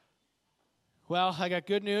Well, I got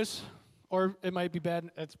good news, or it might be bad.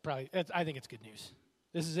 I think it's good news.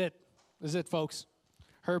 This is it. This is it, folks.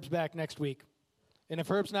 Herb's back next week. And if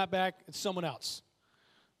Herb's not back, it's someone else.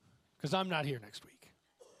 Because I'm not here next week.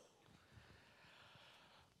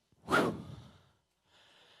 Whew.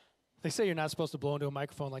 They say you're not supposed to blow into a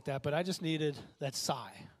microphone like that, but I just needed that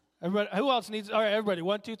sigh. Everybody, who else needs? All right, everybody,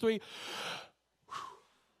 1, 2, 3.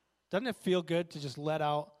 Doesn't it feel good to just let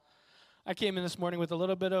out? I came in this morning with a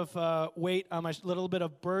little bit of weight on my, little bit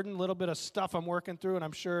of burden, a little bit of stuff I'm working through, and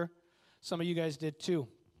I'm sure some of you guys did too.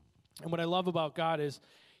 And what I love about God is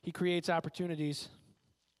He creates opportunities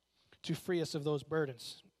to free us of those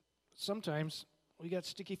burdens. Sometimes we got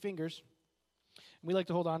sticky fingers, and we like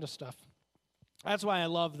to hold on to stuff. That's why I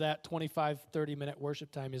love that 25, 30-minute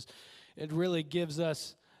worship time. Is it really gives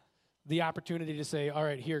us the opportunity to say, all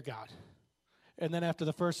right, here, God. And then after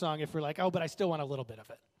the first song, if we're like, oh, but I still want a little bit of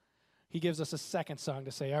it, He gives us a second song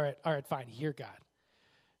to say, all right, fine, here, God.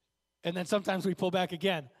 And then sometimes we pull back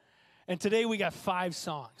again. And today we got 5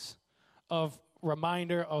 songs of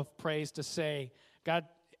reminder, of praise to say, God,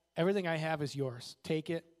 everything I have is yours. Take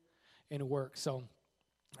it and work. So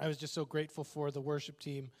I was just so grateful for the worship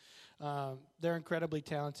team. They're incredibly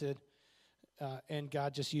talented, and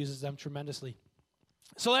God just uses them tremendously.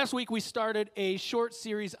 So last week we started a short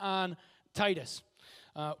series on Titus.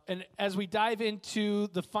 And as we dive into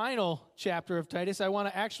the final chapter of Titus, I want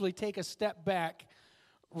to actually take a step back,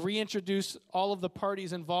 reintroduce all of the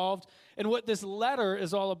parties involved, and what this letter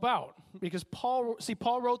is all about. Because Paul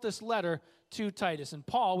wrote this letter to Titus, and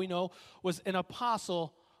Paul, we know, was an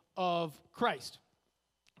apostle of Christ.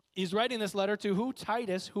 He's writing this letter to who?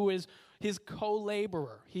 Titus, who is his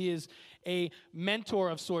co-laborer. He is a mentor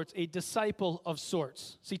of sorts, a disciple of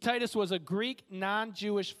sorts. See, Titus was a Greek,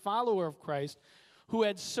 non-Jewish follower of Christ who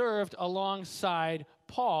had served alongside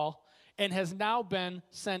Paul and has now been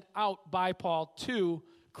sent out by Paul to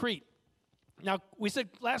Crete. Now, we said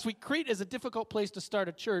last week, Crete is a difficult place to start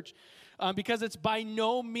a church because it's by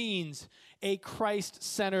no means a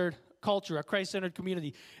Christ-centered culture, a Christ-centered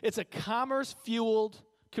community. It's a commerce-fueled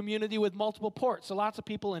community with multiple ports, so lots of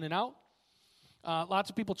people in and out, lots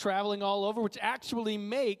of people traveling all over, which actually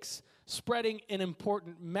makes spreading an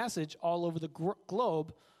important message all over the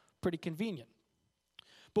globe pretty convenient.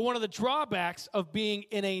 But one of the drawbacks of being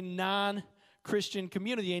in a non-Christian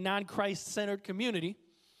community, a non-Christ-centered community,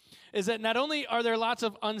 is that not only are there lots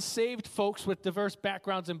of unsaved folks with diverse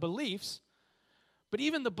backgrounds and beliefs, but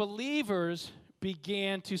even the believers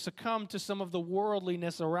began to succumb to some of the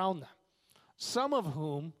worldliness around them, some of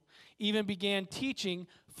whom even began teaching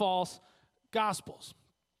false gospels.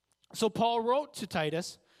 So Paul wrote to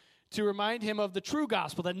Titus to remind him of the true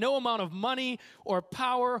gospel, that no amount of money or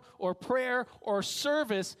power or prayer or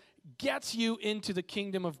service gets you into the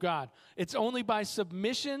kingdom of God. It's only by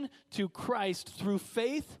submission to Christ through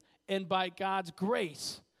faith and by God's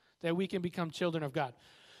grace that we can become children of God.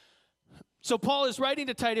 So Paul is writing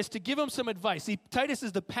to Titus to give him some advice. See, Titus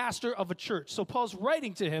is the pastor of a church. So Paul's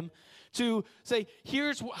writing to him to say,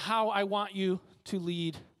 here's how I want you to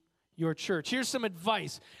lead your church. Here's some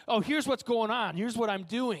advice. Oh, here's what's going on. Here's what I'm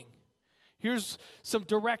doing. Here's some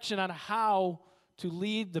direction on how to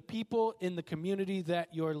lead the people in the community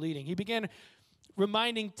that you're leading. He began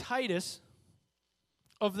reminding Titus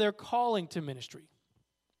of their calling to ministry.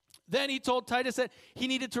 Then he told Titus that he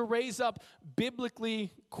needed to raise up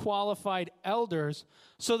biblically qualified elders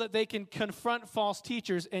so that they can confront false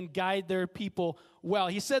teachers and guide their people well.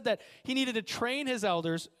 He said that he needed to train his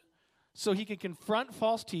elders so he could confront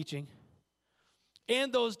false teaching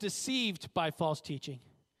and those deceived by false teaching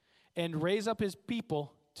and raise up his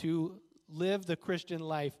people to live the Christian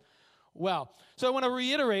life well. So I want to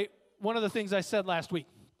reiterate one of the things I said last week.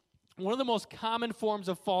 One of the most common forms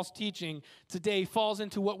of false teaching today falls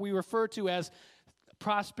into what we refer to as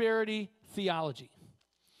prosperity theology.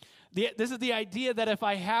 This is the idea that if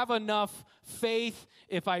I have enough faith,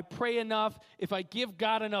 if I pray enough, if I give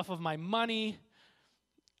God enough of my money,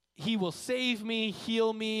 He will save me,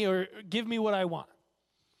 heal me, or give me what I want.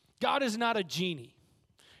 God is not a genie.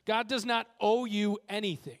 God does not owe you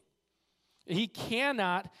anything. He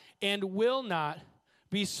cannot and will not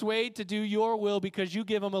be swayed to do your will because you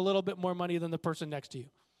give him a little bit more money than the person next to you.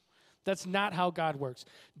 That's not how God works.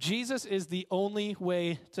 Jesus is the only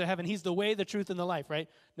way to heaven. He's the way, the truth, and the life, right?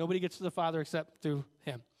 Nobody gets to the Father except through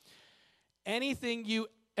him. Anything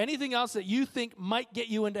else that you think might get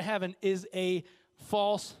you into heaven is a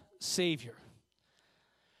false savior.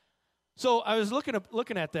 So I was looking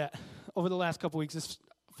at that over the last couple weeks, this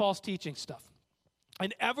false teaching stuff.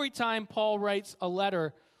 And every time Paul writes a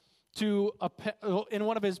letter to in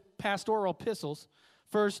one of his pastoral epistles,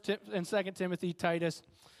 1 and 2 Timothy, Titus,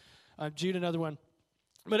 Jude, another one.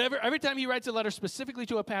 But every time he writes a letter specifically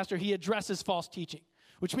to a pastor, he addresses false teaching,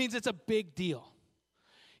 which means it's a big deal.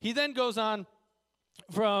 He then goes on,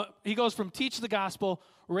 he goes from teach the gospel,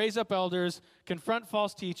 raise up elders, confront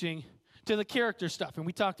false teaching, to the character stuff, and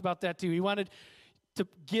we talked about that too. He wanted to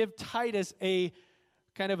give Titus a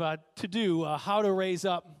kind of a to-do, how to raise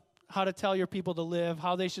up, how to tell your people to live,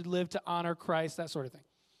 how they should live to honor Christ, that sort of thing.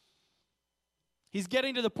 He's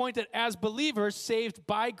getting to the point that as believers saved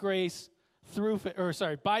by grace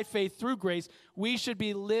by faith through grace, we should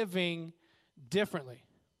be living differently.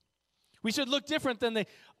 We should look different than the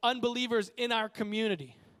unbelievers in our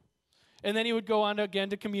community. And then he would go on again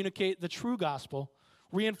to communicate the true gospel,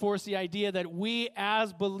 reinforce the idea that we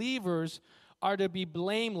as believers are to be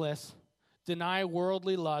blameless, deny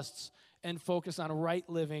worldly lusts, and focus on right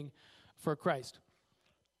living for Christ.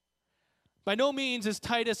 By no means is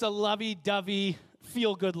Titus a lovey-dovey,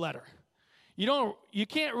 feel-good letter. You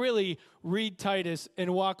can't really read Titus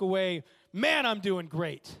and walk away, man, I'm doing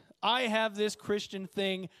great. I have this Christian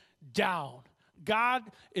thing down. God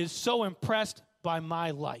is so impressed by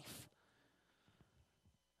my life.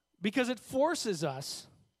 Because it forces us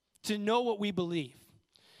to know what we believe.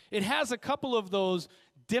 It has a couple of those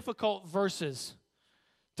difficult verses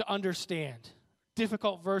to understand.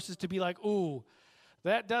 Difficult verses to be like, ooh,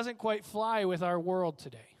 that doesn't quite fly with our world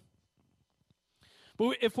today.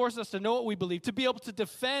 But it forces us to know what we believe, to be able to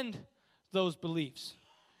defend those beliefs.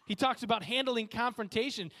 He talks about handling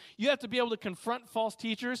confrontation. You have to be able to confront false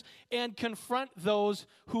teachers and confront those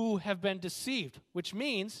who have been deceived, which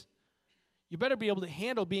means you better be able to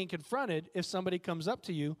handle being confronted if somebody comes up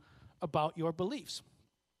to you about your beliefs.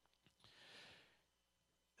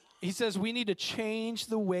 He says we need to change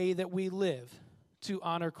the way that we live to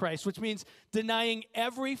honor Christ, which means denying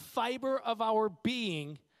every fiber of our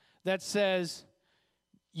being that says,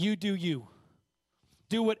 you do you.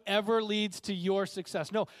 Do whatever leads to your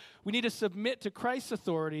success. No, we need to submit to Christ's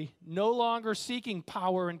authority, no longer seeking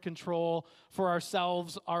power and control for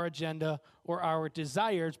ourselves, our agenda, or our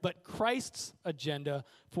desires, but Christ's agenda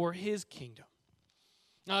for his kingdom.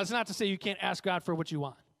 Now, that's not to say you can't ask God for what you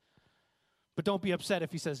want, but don't be upset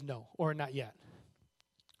if he says no or not yet.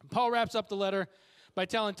 Paul wraps up the letter by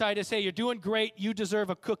telling Titus, hey, you're doing great, you deserve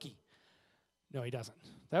a cookie. No, he doesn't.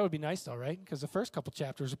 That would be nice though, right? Because the first couple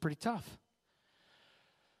chapters are pretty tough.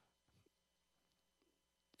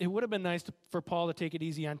 It would have been nice for Paul to take it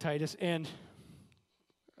easy on Titus and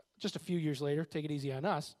just a few years later, take it easy on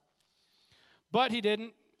us. But he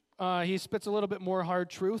didn't. He spits a little bit more hard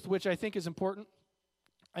truth, which I think is important.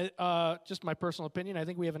 Just my personal opinion, I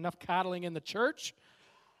think we have enough coddling in the church.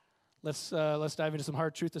 Let's dive into some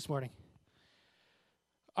hard truth this morning.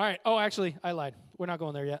 All right. Oh, actually, I lied. We're not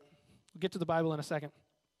going there yet. We'll get to the Bible in a second.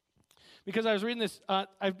 Because I was reading this,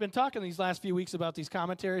 I've been talking these last few weeks about these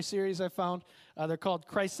commentary series I found. They're called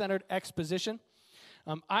Christ-Centered Exposition.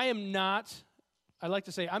 I like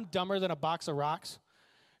to say, I'm dumber than a box of rocks.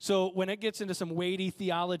 So when it gets into some weighty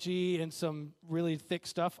theology and some really thick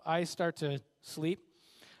stuff, I start to sleep.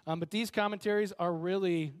 But these commentaries are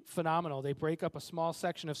really phenomenal. They break up a small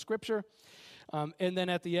section of Scripture, and then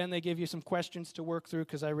at the end they give you some questions to work through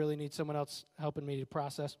because I really need someone else helping me to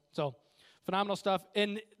process. So phenomenal stuff.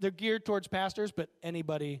 And they're geared towards pastors, but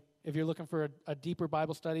anybody, if you're looking for a deeper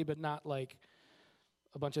Bible study, but not like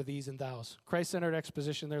a bunch of these and thous. Christ-Centered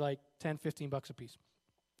Exposition, they're like $10, $15 a piece.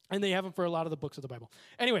 And they have them for a lot of the books of the Bible.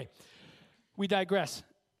 Anyway, we digress.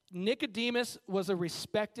 Nicodemus was a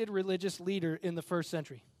respected religious leader in the first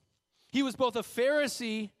century. He was both a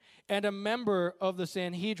Pharisee and a member of the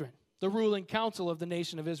Sanhedrin, the ruling council of the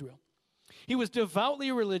nation of Israel. He was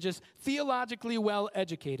devoutly religious, theologically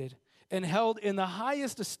well-educated, and held in the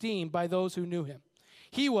highest esteem by those who knew him.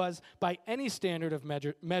 He was, by any standard of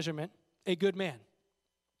measurement, a good man.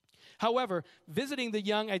 However, visiting the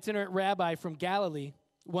young itinerant rabbi from Galilee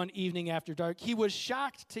one evening after dark, he was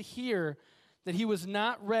shocked to hear that he was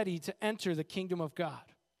not ready to enter the kingdom of God.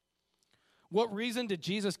 What reason did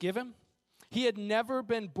Jesus give him? He had never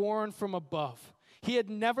been born from above. He had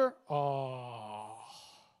never,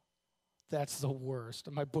 that's the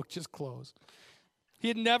worst. My book just closed. He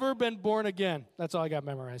had never been born again. That's all I got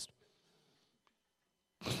memorized.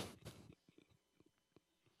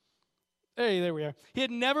 Hey, there we are. He had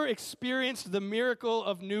never experienced the miracle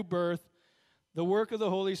of new birth, the work of the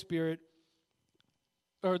Holy Spirit,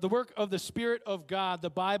 or the work of the Spirit of God, the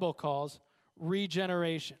Bible calls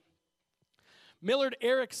regeneration. Millard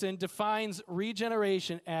Erickson defines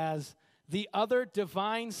regeneration as the other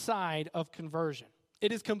divine side of conversion.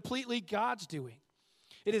 It is completely God's doing.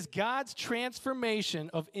 It is God's transformation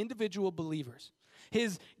of individual believers,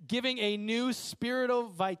 his giving a new spiritual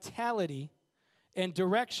vitality and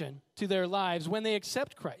direction to their lives when they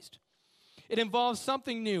accept Christ. It involves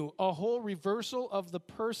something new, a whole reversal of the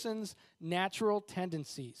person's natural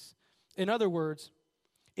tendencies. In other words,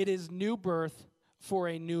 it is new birth for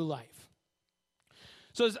a new life.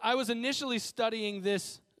 So as I was initially studying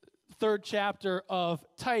this third chapter of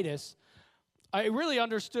Titus, I really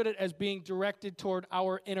understood it as being directed toward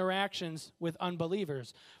our interactions with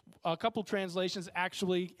unbelievers. A couple translations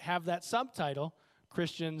actually have that subtitle,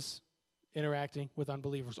 Christians interacting with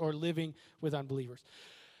unbelievers or living with unbelievers.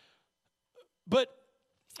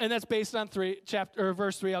 And that's based on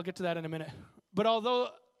verse 3. I'll get to that in a minute. But although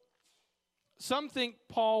some think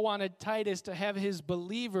Paul wanted Titus to have his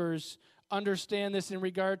believers understand this in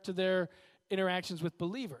regard to their interactions with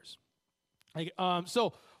believers.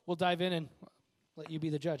 So we'll dive in and let you be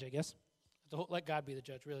the judge, I guess. Let God be the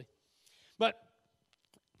judge, really. But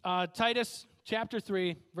Titus chapter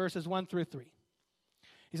 3, verses 1 through 3.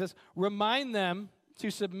 He says, "Remind them to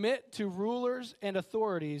submit to rulers and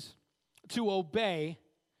authorities, to obey,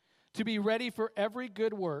 to be ready for every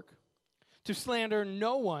good work, to slander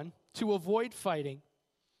no one, to avoid fighting,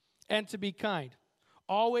 and to be kind,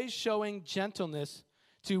 always showing gentleness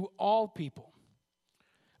to all people.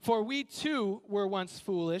 For we too were once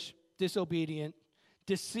foolish, disobedient,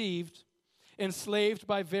 deceived, enslaved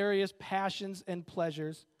by various passions and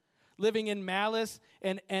pleasures, living in malice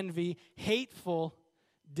and envy, hateful,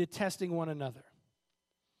 detesting one another."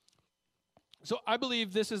 So I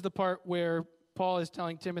believe this is the part where Paul is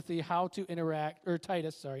telling Timothy how to interact, or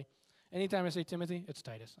Titus, sorry. Anytime I say Timothy, it's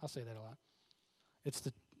Titus. I'll say that a lot. It's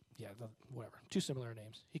whatever, two similar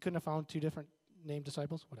names. He couldn't have found two different named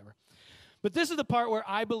disciples, whatever. But this is the part where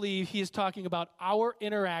I believe he is talking about our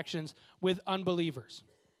interactions with unbelievers.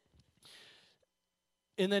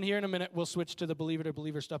 And then here in a minute, we'll switch to the believer to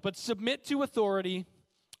believer stuff. But submit to authority,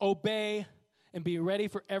 obey, and be ready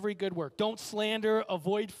for every good work. Don't slander,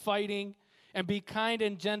 avoid fighting, and be kind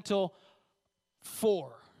and gentle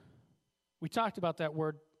for. We talked about that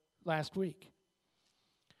word last week.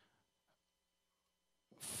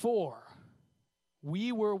 For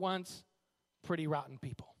we were once pretty rotten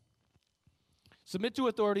people. Submit to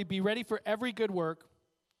authority, be ready for every good work,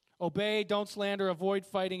 obey, don't slander, avoid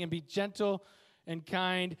fighting, and be gentle and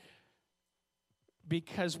kind,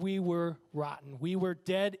 because we were rotten. We were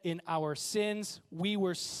dead in our sins. We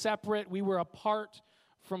were separate. We were apart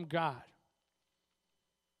from God.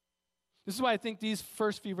 This is why I think these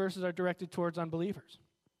first few verses are directed towards unbelievers.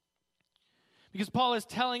 Because Paul is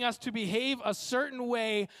telling us to behave a certain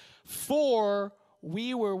way, for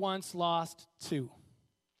we were once lost too.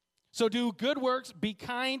 So do good works, be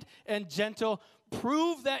kind and gentle,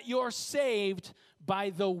 prove that you're saved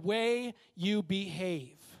by the way you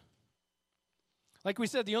behave. Like we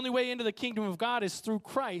said, the only way into the kingdom of God is through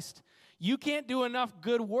Christ. You can't do enough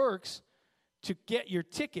good works to get your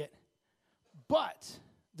ticket, but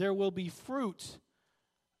there will be fruit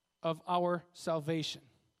of our salvation.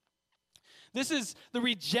 This is the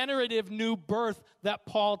regenerative new birth that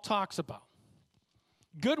Paul talks about.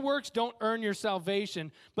 Good works don't earn your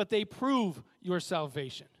salvation, but they prove your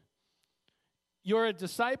salvation. You're a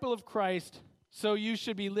disciple of Christ, so you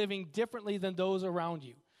should be living differently than those around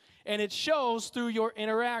you. And it shows through your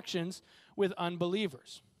interactions with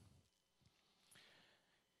unbelievers.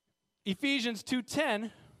 Ephesians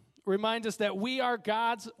 2:10 reminds us that we are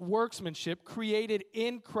God's workmanship, created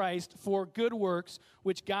in Christ for good works,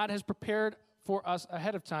 which God has prepared for us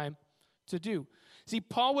ahead of time to do. See,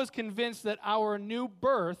 Paul was convinced that our new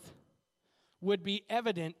birth would be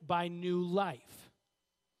evident by new life,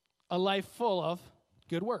 a life full of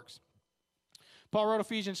good works. Paul wrote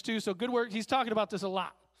Ephesians 2, so good works, he's talking about this a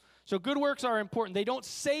lot. So good works are important. They don't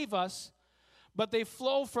save us, but they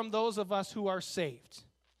flow from those of us who are saved.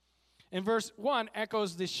 And verse 1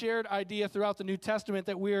 echoes the shared idea throughout the New Testament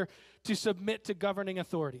that we're to submit to governing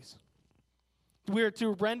authorities. We're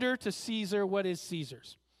to render to Caesar what is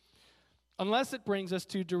Caesar's. Unless it brings us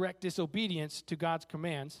to direct disobedience to God's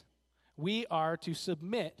commands, we are to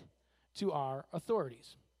submit to our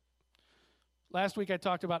authorities. Last week I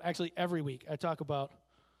talked about, actually every week, I talk about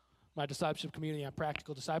my discipleship community on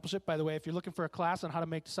practical discipleship. By the way, if you're looking for a class on how to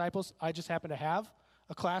make disciples, I just happen to have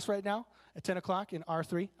a class right now at 10 o'clock in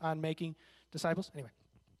R3 on making disciples. Anyway.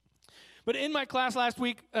 But in my class last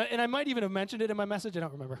week, and I might even have mentioned it in my message, I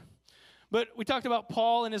don't remember. But we talked about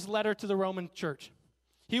Paul and his letter to the Roman church.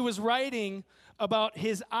 He was writing about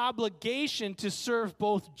his obligation to serve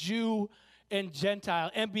both Jew and Gentile.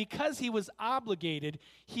 And because he was obligated,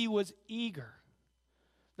 he was eager.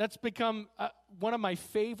 That's become one of my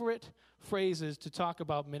favorite phrases to talk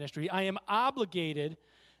about ministry. I am obligated,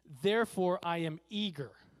 therefore I am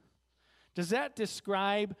eager. Does that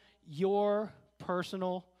describe your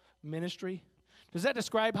personal ministry? Does that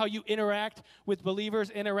describe how you interact with believers,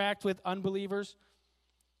 interact with unbelievers?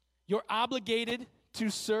 You're obligated to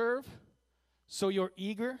serve, so you're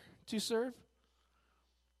eager to serve?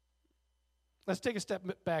 Let's take a step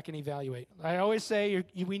back and evaluate. I always say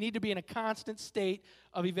we need to be in a constant state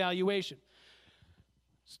of evaluation.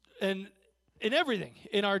 And in everything,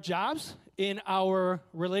 in our jobs, in our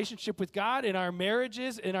relationship with God, in our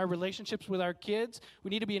marriages, in our relationships with our kids, we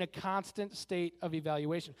need to be in a constant state of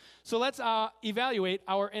evaluation. So let's evaluate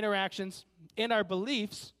our interactions and our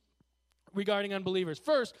beliefs regarding unbelievers.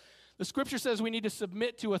 First, the scripture says we need to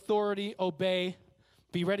submit to authority, obey,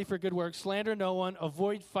 be ready for good works, slander no one,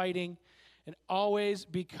 avoid fighting, and always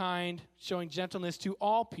be kind, showing gentleness to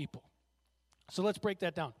all people. So let's break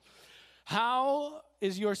that down. How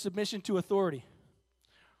is your submission to authority?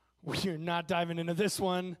 We're not diving into this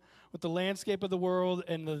one with the landscape of the world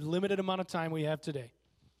and the limited amount of time we have today.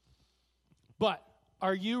 But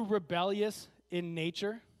are you rebellious in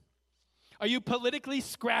nature? Are you politically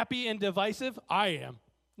scrappy and divisive? I am.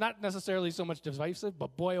 Not necessarily so much divisive,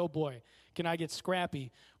 but boy, oh boy, can I get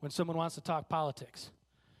scrappy when someone wants to talk politics.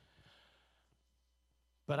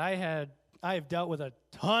 But I have dealt with a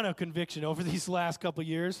ton of conviction over these last couple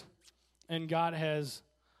years, and God has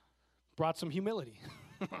brought some humility.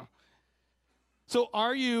 So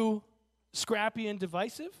are you scrappy and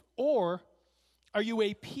divisive, or are you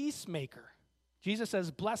a peacemaker? Jesus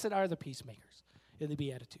says, blessed are the peacemakers in the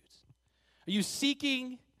Beatitudes. Are you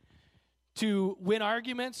seeking to win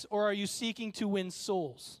arguments, or are you seeking to win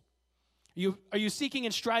souls? Are you seeking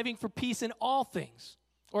and striving for peace in all things,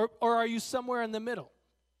 or are you somewhere in the middle?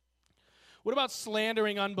 What about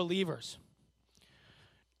slandering unbelievers?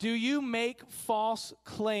 Do you make false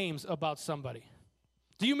claims about somebody?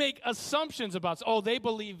 Do you make assumptions about, they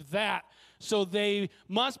believe that, so they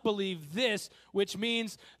must believe this, which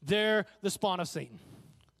means they're the spawn of Satan?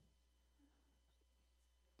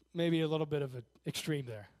 Maybe a little bit of an extreme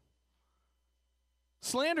there.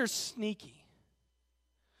 Slander's sneaky.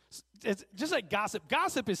 It's just like gossip.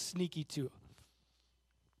 Gossip is sneaky too.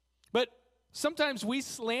 But sometimes we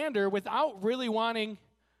slander without really wanting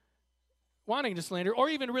to slander, or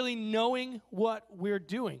even really knowing what we're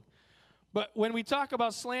doing. But when we talk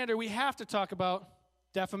about slander, we have to talk about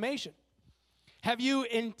defamation. Have you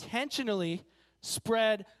intentionally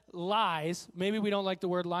spread lies? Maybe we don't like the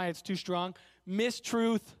word lie, it's too strong.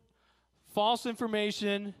 Mistruth, false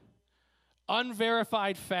information,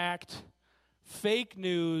 unverified fact, fake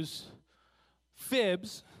news,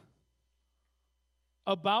 fibs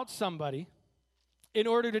about somebody in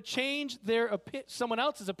order to change someone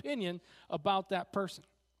else's opinion about that person.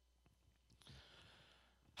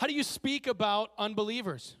 How do you speak about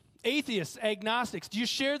unbelievers? Atheists, agnostics, do you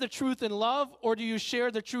share the truth in love, or do you share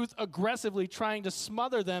the truth aggressively, trying to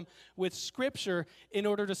smother them with Scripture in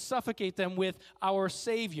order to suffocate them with our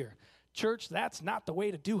Savior? Church, that's not the way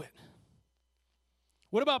to do it.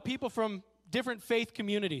 What about people from different faith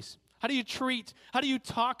communities? How do you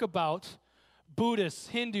talk about Buddhists,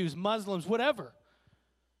 Hindus, Muslims, whatever?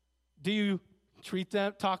 Do you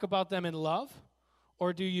talk about them in love,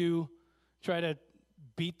 or do you try to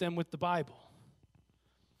beat them with the Bible?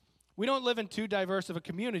 We don't live in too diverse of a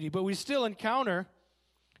community, but we still encounter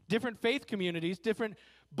different faith communities, different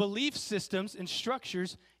belief systems and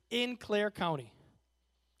structures in Clare County,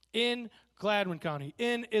 in Gladwin County,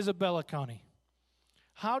 in Isabella County.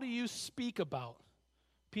 How do you speak about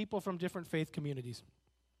people from different faith communities?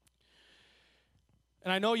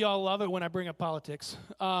 And I know y'all love it when I bring up politics,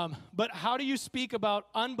 but how do you speak about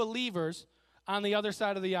unbelievers on the other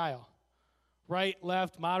side of the aisle? Right,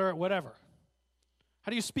 left, moderate, whatever. How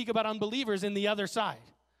do you speak about unbelievers in the other side?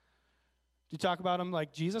 Do you talk about them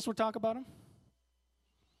like Jesus would talk about them?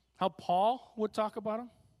 How Paul would talk about them?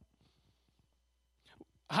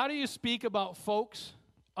 How do you speak about folks,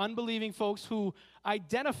 unbelieving folks who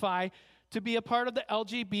identify to be a part of the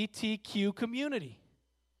LGBTQ community?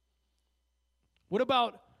 What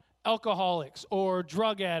about alcoholics or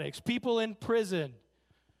drug addicts, people in prison,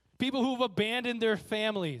 people who've abandoned their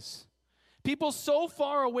families, people so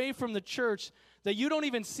far away from the church that you don't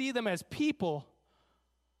even see them as people,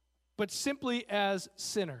 but simply as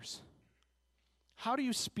sinners? How do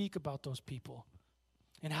you speak about those people?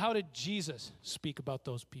 And how did Jesus speak about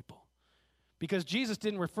those people? Because Jesus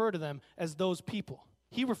didn't refer to them as those people.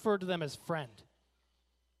 He referred to them as friend.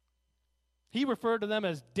 He referred to them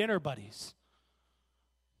as dinner buddies.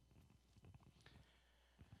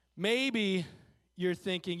 Maybe you're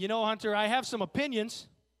thinking, Hunter, I have some opinions,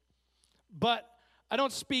 but I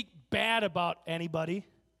don't speak bad about anybody,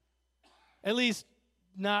 at least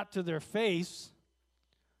not to their face.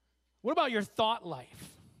 What about your thought life?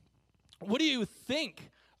 What do you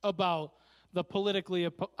think about the politically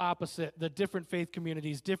opposite, the different faith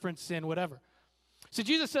communities, different sin, whatever? So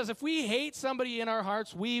Jesus says if we hate somebody in our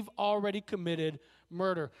hearts, we've already committed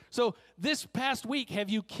murder. So this past week, have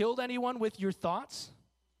you killed anyone with your thoughts?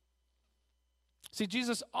 See,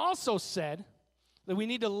 Jesus also said that we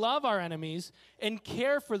need to love our enemies and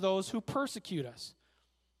care for those who persecute us.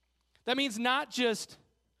 That means not just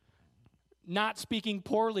not speaking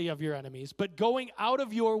poorly of your enemies, but going out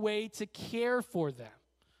of your way to care for them.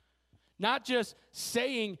 Not just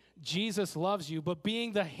saying Jesus loves you, but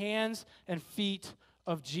being the hands and feet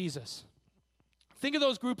of Jesus. Think of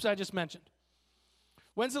those groups I just mentioned.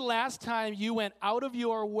 When's the last time you went out of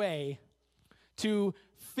your way to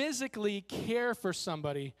physically care for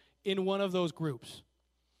somebody in one of those groups?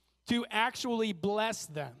 To actually bless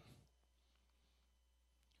them?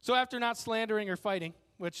 So after not slandering or fighting,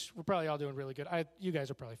 which we're probably all doing really good. You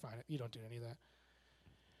guys are probably fine. You don't do any of that.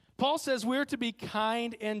 Paul says we're to be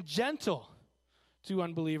kind and gentle to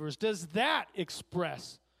unbelievers. Does that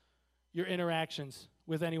express your interactions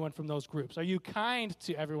with anyone from those groups? Are you kind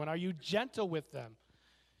to everyone? Are you gentle with them?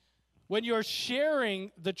 When you're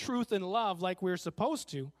sharing the truth and love like we're supposed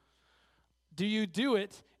to, do you do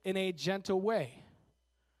it in a gentle way?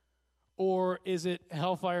 Or is it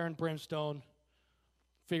hellfire and brimstone,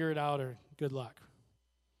 figure it out, or good luck?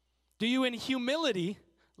 Do you in humility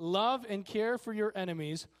love and care for your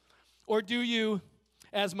enemies? Or do you,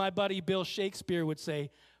 as my buddy Bill Shakespeare would say,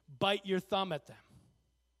 bite your thumb at them?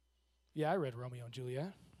 Yeah, I read Romeo and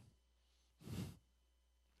Juliet.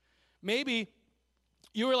 Maybe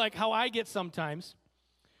you were like how I get sometimes,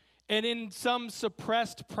 and in some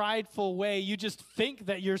suppressed, prideful way, you just think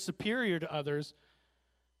that you're superior to others.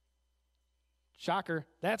 Shocker,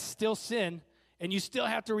 that's still sin, and you still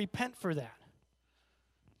have to repent for that.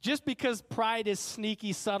 Just because pride is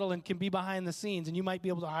sneaky, subtle, and can be behind the scenes, and you might be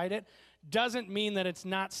able to hide it, doesn't mean that it's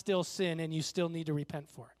not still sin and you still need to repent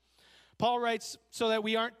for it. Paul writes, so that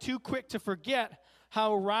we aren't too quick to forget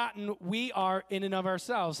how rotten we are in and of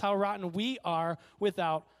ourselves, how rotten we are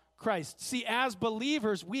without Christ. See, as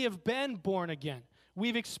believers, we have been born again.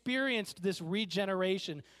 We've experienced this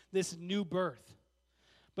regeneration, this new birth.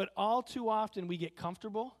 But all too often we get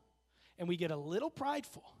comfortable and we get a little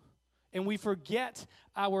prideful. And we forget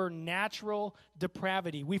our natural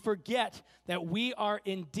depravity. We forget that we are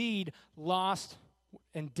indeed lost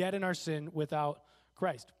and dead in our sin without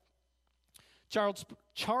Christ.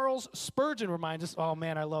 Charles Spurgeon reminds us, oh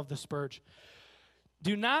man, I love the Spurge.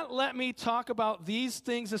 Do not let me talk about these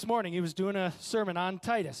things this morning. He was doing a sermon on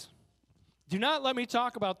Titus. Do not let me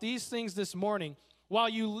talk about these things this morning while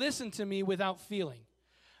you listen to me without feeling.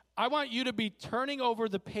 I want you to be turning over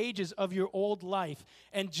the pages of your old life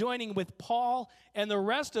and joining with Paul and the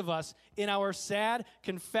rest of us in our sad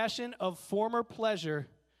confession of former pleasure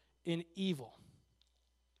in evil.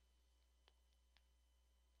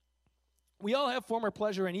 We all have former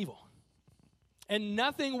pleasure in evil, and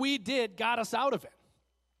nothing we did got us out of it.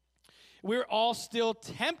 We're all still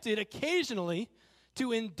tempted occasionally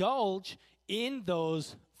to indulge in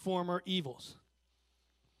those former evils.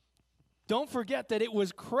 Don't forget that it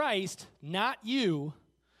was Christ, not you,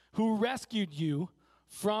 who rescued you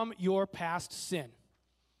from your past sin.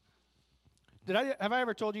 Have I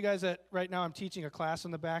ever told you guys that right now I'm teaching a class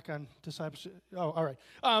in the back on discipleship? Oh, all right.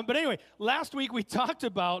 But anyway, last week we talked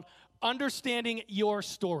about understanding your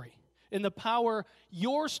story and the power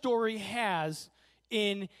your story has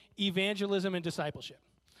in evangelism and discipleship,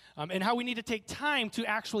 and how we need to take time to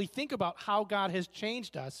actually think about how God has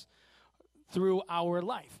changed us through our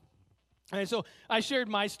life. And so I shared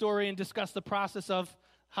my story and discussed the process of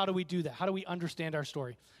how do we do that? How do we understand our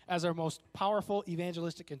story as our most powerful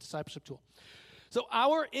evangelistic and discipleship tool? So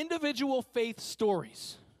our individual faith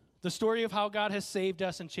stories, the story of how God has saved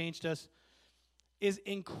us and changed us, is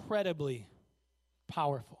incredibly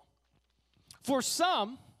powerful. For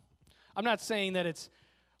some, I'm not saying that it's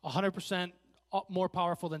 100% more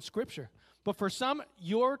powerful than Scripture, but for some,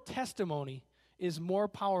 your testimony is more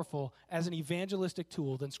powerful as an evangelistic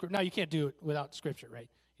tool than Scripture. Now, you can't do it without Scripture, right?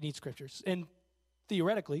 You need Scriptures. And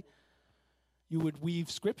theoretically, you would weave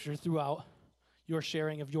Scripture throughout your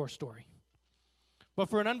sharing of your story. But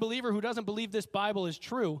for an unbeliever who doesn't believe this Bible is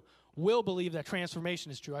true, will believe that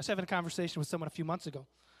transformation is true. I was having a conversation with someone a few months ago.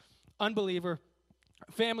 Unbeliever,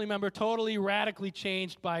 family member, totally radically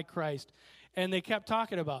changed by Christ. And they kept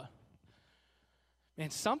talking about, man,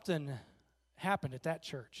 something happened at that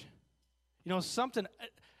church. You know, something,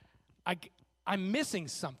 I'm missing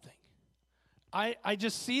something. I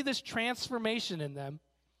just see this transformation in them.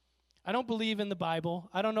 I don't believe in the Bible.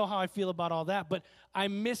 I don't know how I feel about all that, but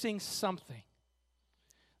I'm missing something.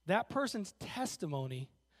 That person's testimony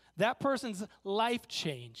That person's life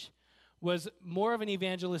change was more of an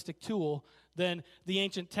evangelistic tool than the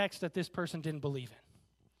ancient text that this person didn't believe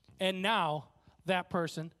in. And now that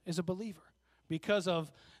person is a believer because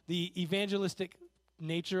of the evangelistic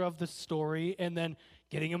nature of the story and then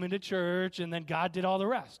getting them into church, and then God did all the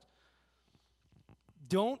rest.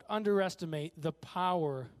 Don't underestimate the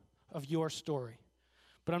power of your story.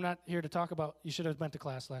 But I'm not here to talk about, you should have went to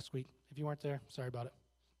class last week. If you weren't there, sorry about it.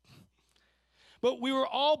 But we were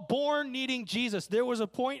all born needing Jesus. There was a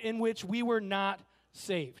point in which we were not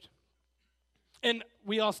saved. And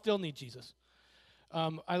we all still need Jesus.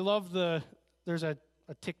 I love there's a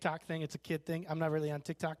TikTok thing. It's a kid thing. I'm not really on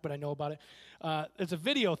TikTok, but I know about it. It's a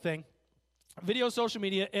video thing, video social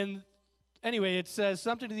media. And anyway, it says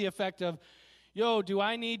something to the effect of, yo, do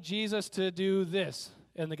I need Jesus to do this?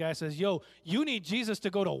 And the guy says, yo, you need Jesus to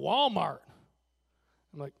go to Walmart.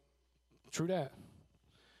 I'm like, true that.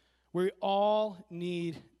 We all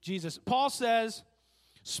need Jesus. Paul says,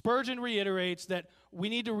 Spurgeon reiterates that we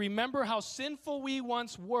need to remember how sinful we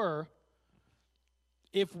once were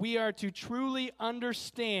if we are to truly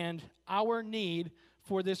understand our need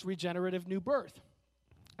for this regenerative new birth.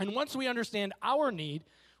 And once we understand our need,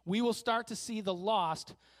 we will start to see the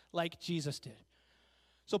lost like Jesus did.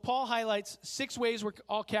 So Paul highlights 6 ways we're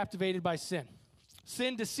all captivated by sin.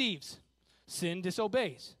 Sin deceives. Sin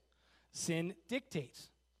disobeys. Sin dictates.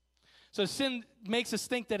 So sin makes us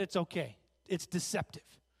think that it's okay. It's deceptive.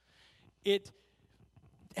 It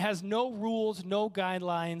has no rules, no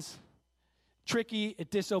guidelines. Tricky,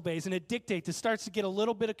 it disobeys, and it dictates. It starts to get a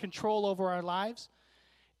little bit of control over our lives,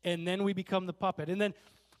 and then we become the puppet. And then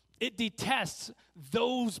it detests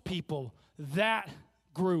those people, that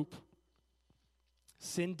group.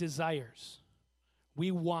 Sin desires. We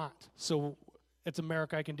want. So it's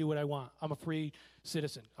America. I can do what I want. I'm a free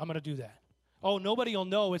citizen. I'm going to do that. Oh, nobody will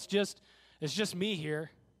know. It's just me here.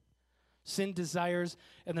 Sin desires.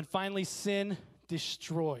 And then finally, sin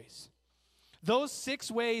destroys. Those 6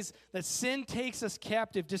 ways that sin takes us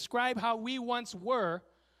captive describe how we once were,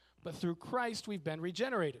 but through Christ we've been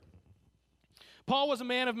regenerated. Paul was a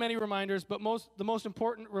man of many reminders, but the most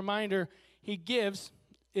important reminder he gives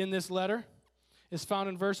in this letter is found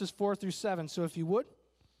in verses 4 through 7. So if you would.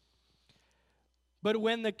 But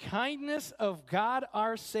when the kindness of God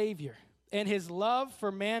our Savior and his love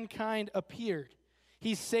for mankind appeared,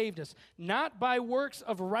 he saved us, not by works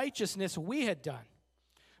of righteousness we had done,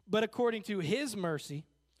 but according to his mercy,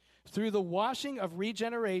 through the washing of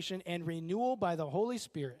regeneration and renewal by the Holy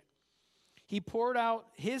Spirit. He poured out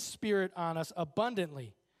his Spirit on us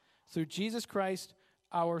abundantly through Jesus Christ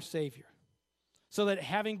our Savior, so that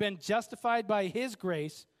having been justified by his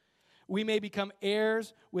grace, we may become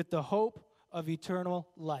heirs with the hope of eternal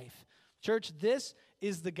life. Church, this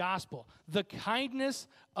is the gospel. The kindness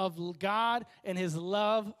of God and his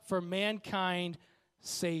love for mankind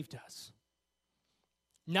saved us.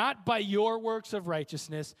 Not by your works of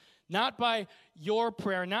righteousness, not by your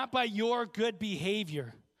prayer, not by your good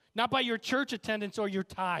behavior, not by your church attendance or your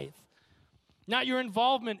tithe, not your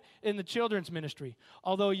involvement in the children's ministry,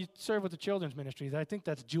 although you serve with the children's ministry. I think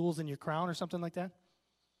that's jewels in your crown or something like that.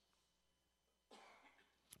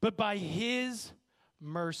 But by his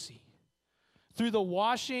mercy, through the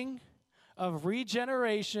washing of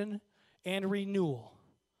regeneration and renewal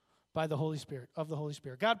by the Holy Spirit, of the Holy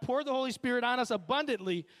Spirit. God poured the Holy Spirit on us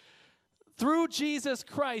abundantly through Jesus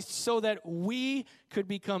Christ so that we could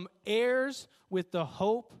become heirs with the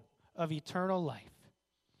hope of eternal life.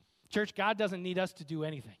 Church, God doesn't need us to do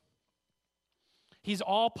anything. He's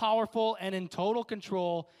all-powerful and in total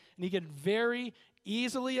control, and he can very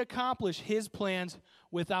easily accomplish his plans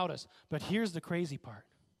without us. But here's the crazy part.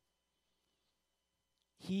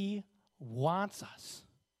 He wants us.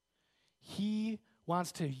 He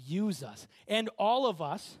wants to use us, and all of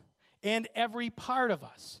us, and every part of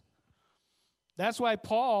us. That's why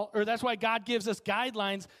God gives us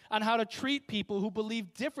guidelines on how to treat people who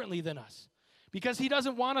believe differently than us. Because he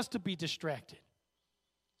doesn't want us to be distracted.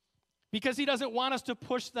 Because he doesn't want us to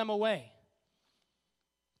push them away.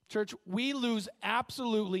 Church, we lose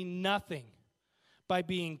absolutely nothing by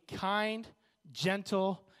being kind,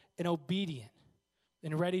 gentle, and obedient,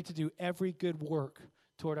 and ready to do every good work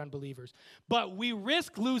toward unbelievers. But we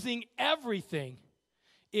risk losing everything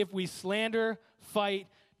if we slander, fight,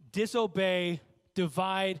 disobey,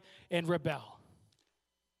 divide, and rebel.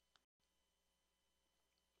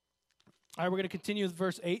 All right, we're going to continue with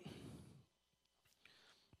verse 8.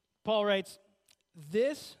 Paul writes,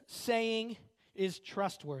 "This saying is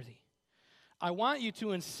trustworthy. I want you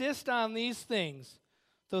to insist on these things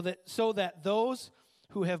so that those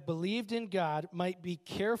who have believed in God might be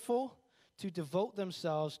careful to devote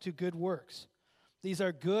themselves to good works. These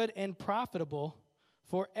are good and profitable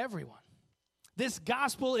for everyone. This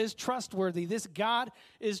gospel is trustworthy. This God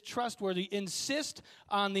is trustworthy. Insist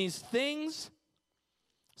on these things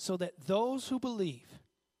so that those who believe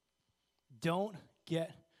don't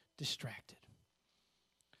get distracted.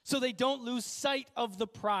 So they don't lose sight of the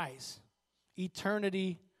prize,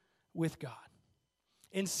 eternity with God.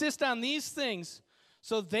 Insist on these things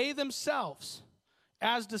so they themselves,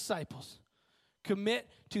 as disciples, commit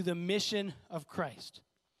to the mission of Christ,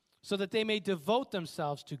 so that they may devote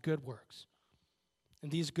themselves to good works.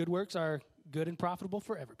 And these good works are good and profitable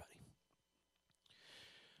for everybody.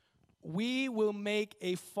 We will make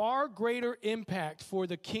a far greater impact for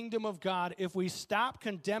the kingdom of God if we stop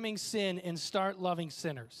condemning sin and start loving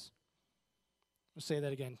sinners. I'll say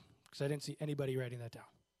that again, because I didn't see anybody writing that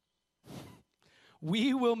down.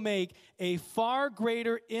 We will make a far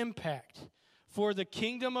greater impact for the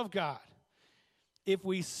kingdom of God if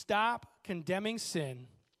we stop condemning sin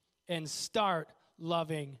and start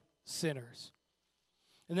loving sinners.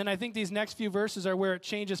 And then I think these next few verses are where it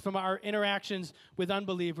changes from our interactions with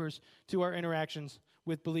unbelievers to our interactions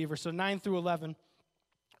with believers. So 9 through 11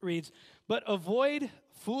 reads, "But avoid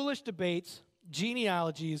foolish debates,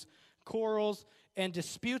 genealogies, quarrels, and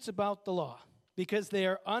disputes about the law, because they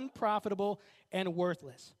are unprofitable and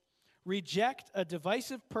worthless. Reject a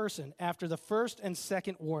divisive person after the first and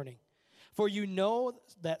second warning. For you know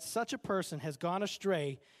that such a person has gone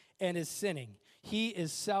astray and is sinning. He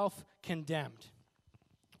is self-condemned."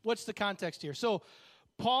 What's the context here? So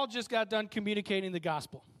Paul just got done communicating the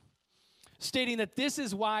gospel, stating that this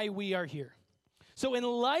is why we are here. So in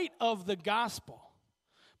light of the gospel,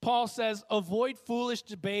 Paul says, avoid foolish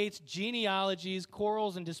debates, genealogies,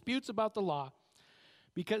 quarrels, and disputes about the law,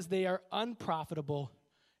 because they are unprofitable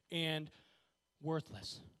and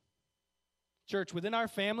worthless. Church, within our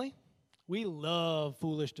family, we love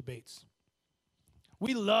foolish debates.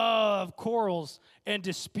 We love quarrels and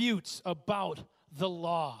disputes about the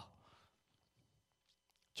law.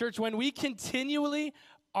 Church, when we continually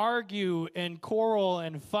argue and quarrel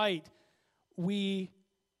and fight, we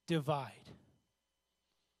divide.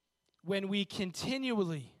 When we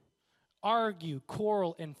continually argue,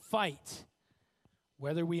 quarrel, and fight,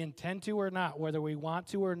 whether we intend to or not, whether we want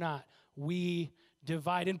to or not, we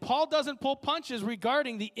divide. And Paul doesn't pull punches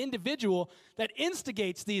regarding the individual that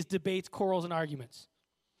instigates these debates, quarrels, and arguments.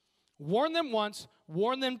 Warn them once,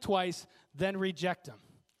 warn them twice, then reject them.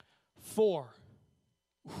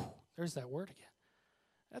 There's that word again.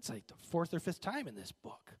 That's like the fourth or fifth time in this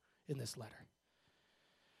book, in this letter.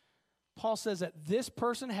 Paul says that this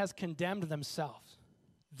person has condemned themselves.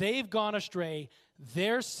 They've gone astray.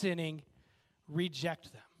 They're sinning.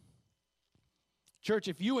 Reject them. Church,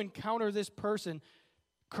 if you encounter this person,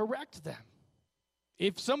 correct them.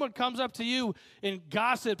 If someone comes up to you and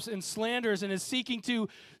gossips and slanders and is seeking to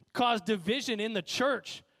cause division in the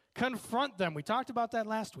church, confront them. We talked about that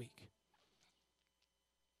last week.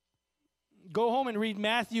 Go home and read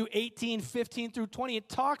Matthew 18, 15 through 20. It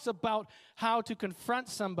talks about how to confront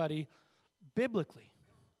somebody biblically.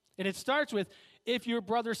 And it starts with, if your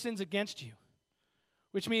brother sins against you,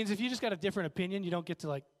 which means if you just got a different opinion, you don't get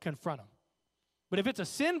to confront them. But if it's a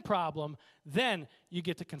sin problem, then you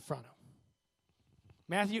get to confront them.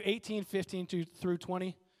 Matthew 18, 15 through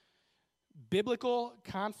 20. Biblical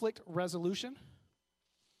conflict resolution.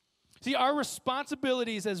 See, our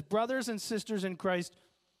responsibilities as brothers and sisters in Christ,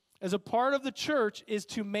 as a part of the church, is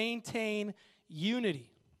to maintain unity.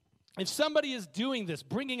 If somebody is doing this,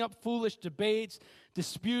 bringing up foolish debates,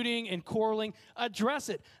 disputing and quarreling, address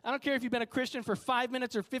it. I don't care if you've been a Christian for 5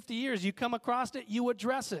 minutes or 50 years. You come across it, you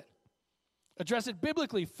address it. Address it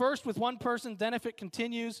biblically, first with one person, then if it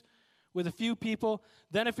continues with a few people,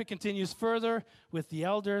 then if it continues further with the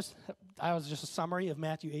elders. That was just a summary of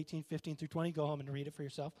Matthew 18, 15 through 20. Go home and read it for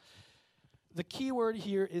yourself. The key word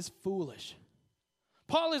here is foolish.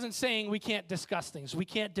 Paul isn't saying we can't discuss things, we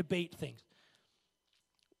can't debate things.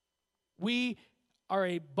 We are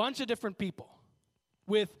a bunch of different people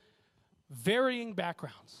with varying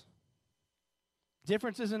backgrounds.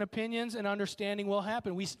 Differences in opinions and understanding will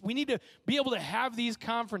happen. We need to be able to have these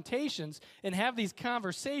confrontations and have these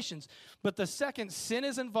conversations. But the second sin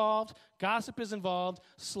is involved, gossip is involved,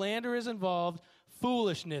 slander is involved,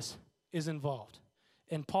 foolishness is involved.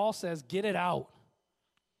 And Paul says, get it out.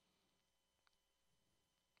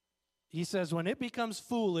 He says, when it becomes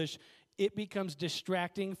foolish, it becomes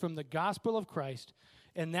distracting from the gospel of Christ,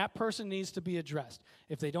 and that person needs to be addressed.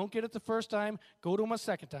 If they don't get it the first time, go to them a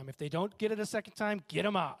second time. If they don't get it a second time, get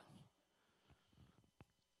them out.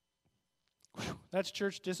 Whew, that's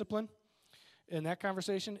church discipline, and that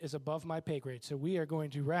conversation is above my pay grade. So we are going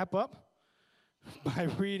to wrap up by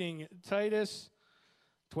reading Titus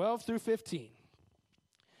 12 through 15.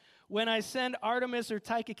 When I send Artemas or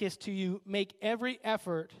Tychicus to you, make every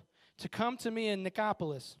effort to come to me in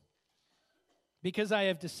Nicopolis, because I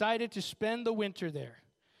have decided to spend the winter there.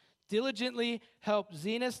 Diligently help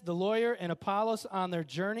Zenas the lawyer and Apollos on their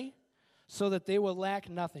journey, so that they will lack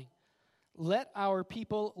nothing. Let our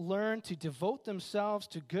people learn to devote themselves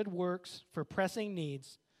to good works for pressing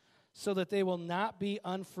needs, so that they will not be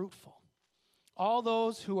unfruitful. All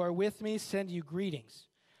those who are with me send you greetings.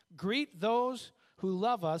 Greet those who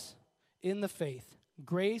love us in the faith.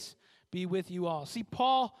 Grace be with you all. See,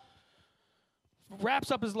 Paul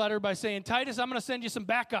wraps up his letter by saying, Titus, I'm going to send you some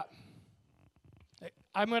backup.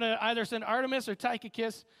 I'm going to either send Artemas or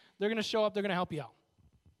Tychicus. They're going to show up. They're going to help you out.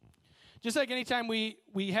 Just like anytime we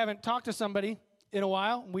haven't talked to somebody in a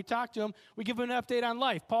while, we talk to them, we give them an update on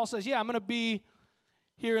life. Paul says, yeah, I'm going to be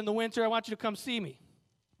here in the winter. I want you to come see me.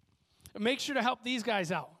 Make sure to help these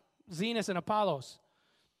guys out, Zenas and Apollos.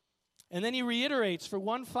 And then he reiterates for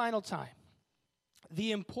one final time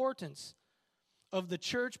the importance of the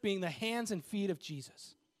church being the hands and feet of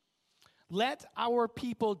Jesus. Let our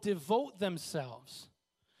people devote themselves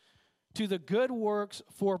to the good works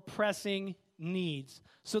for pressing needs,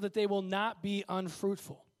 so that they will not be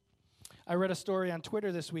unfruitful. I read a story on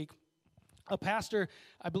Twitter this week. A pastor,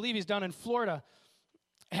 I believe he's down in Florida,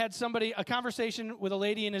 had a conversation with a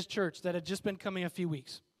lady in his church that had just been coming a few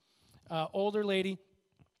weeks. Older lady,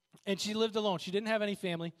 and she lived alone. She didn't have any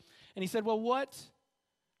family. And he said, well,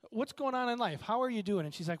 what's going on in life? How are you doing?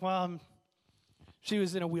 And she's like, well, she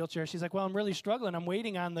was in a wheelchair. She's like, well, I'm really struggling. I'm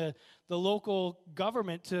waiting on the local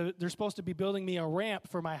government they're supposed to be building me a ramp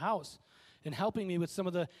for my house and helping me with some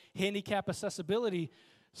of the handicap accessibility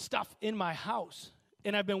stuff in my house.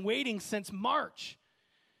 And I've been waiting since March.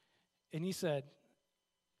 And he said,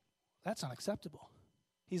 that's unacceptable.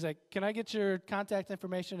 He's like, can I get your contact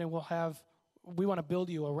information and we want to build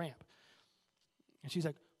you a ramp. And she's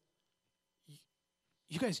like,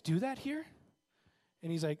 you guys do that here?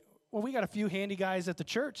 And he's like, well, we got a few handy guys at the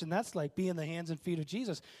church, and that's like being the hands and feet of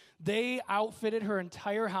Jesus. They outfitted her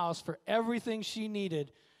entire house for everything she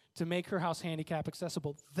needed to make her house handicap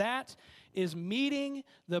accessible. That is meeting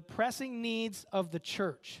the pressing needs of the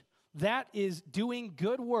church. That is doing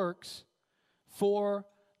good works for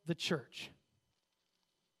the church.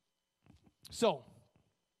 So,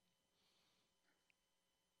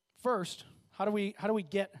 first, how do we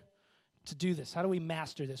get to do this? How do we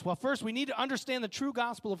master this? Well, first, we need to understand the true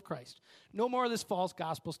gospel of Christ. No more of this false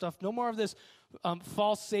gospel stuff. No more of this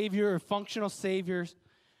false savior or functional saviors.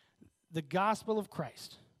 The gospel of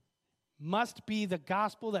Christ must be the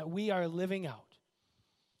gospel that we are living out.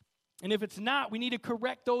 And if it's not, we need to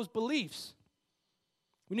correct those beliefs.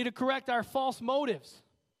 We need to correct our false motives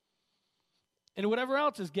and whatever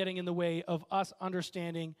else is getting in the way of us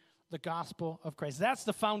understanding the gospel of Christ. That's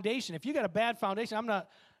the foundation. If you got a bad foundation, I'm not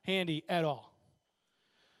handy at all.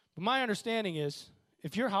 But my understanding is,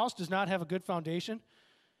 if your house does not have a good foundation,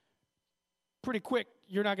 pretty quick,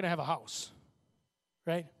 you're not going to have a house,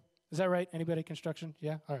 right? Is that right? Anybody construction?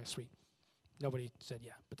 Yeah? All right, sweet. Nobody said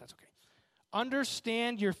yeah, but that's okay.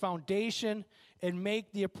 Understand your foundation and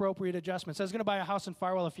make the appropriate adjustments. I was going to buy a house in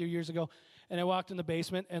Farwell a few years ago, and I walked in the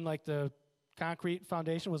basement, and like the concrete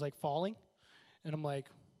foundation was like falling. And I'm like,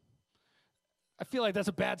 I feel like that's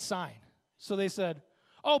a bad sign. So they said,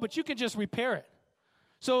 oh, but you can just repair it.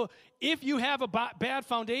 So if you have a bad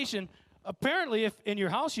foundation, apparently if in your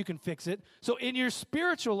house you can fix it. So in your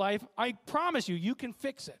spiritual life, I promise you, you can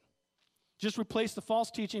fix it. Just replace the false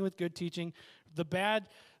teaching with good teaching, the bad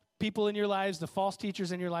people in your lives, the false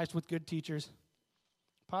teachers in your lives with good teachers.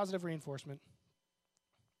 Positive reinforcement.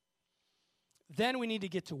 Then we need to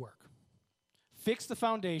get to work. Fix the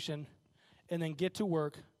foundation, and then get to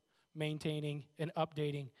work maintaining and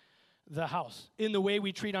updating the house. In the way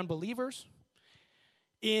we treat unbelievers,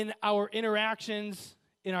 in our interactions,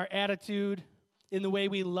 in our attitude, in the way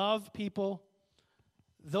we love people.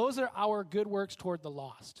 Those are our good works toward the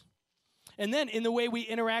lost. And then in the way we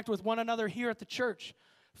interact with one another here at the church,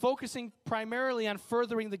 focusing primarily on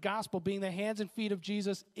furthering the gospel, being the hands and feet of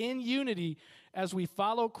Jesus in unity as we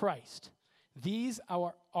follow Christ. These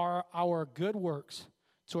are our good works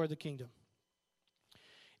toward the kingdom.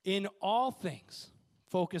 In all things,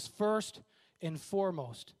 focus first and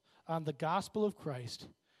foremost on the gospel of Christ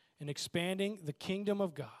and expanding the kingdom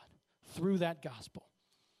of God through that gospel.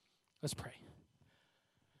 Let's pray.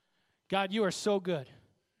 God, you are so good.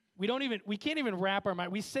 We can't even wrap our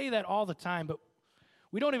mind. We say that all the time, but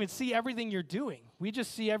we don't even see everything you're doing. We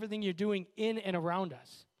just see everything you're doing in and around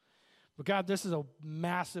us. But God, this is a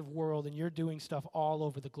massive world, and you're doing stuff all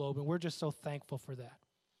over the globe, and we're just so thankful for that.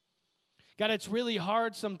 God, it's really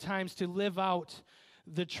hard sometimes to live out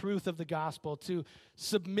the truth of the gospel, to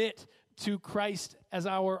submit to Christ as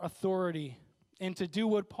our authority, and to do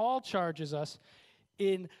what Paul charges us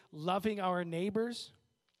in loving our neighbors,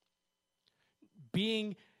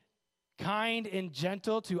 being kind and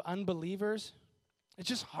gentle to unbelievers. It's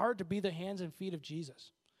just hard to be the hands and feet of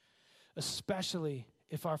Jesus, especially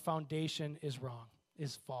if our foundation is wrong,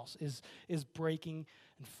 is false, is breaking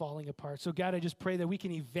and falling apart. So God, I just pray that we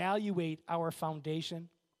can evaluate our foundation,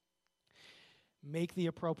 make the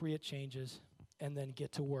appropriate changes, and then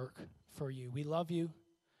get to work for you. We love you.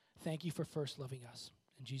 Thank you for first loving us.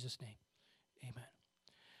 In Jesus' name, amen.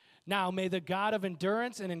 Now, may the God of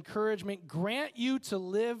endurance and encouragement grant you to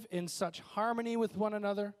live in such harmony with one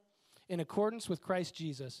another in accordance with Christ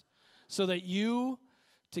Jesus, so that you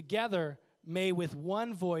together may with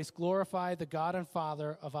one voice glorify the God and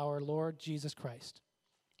Father of our Lord Jesus Christ.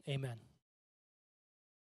 Amen.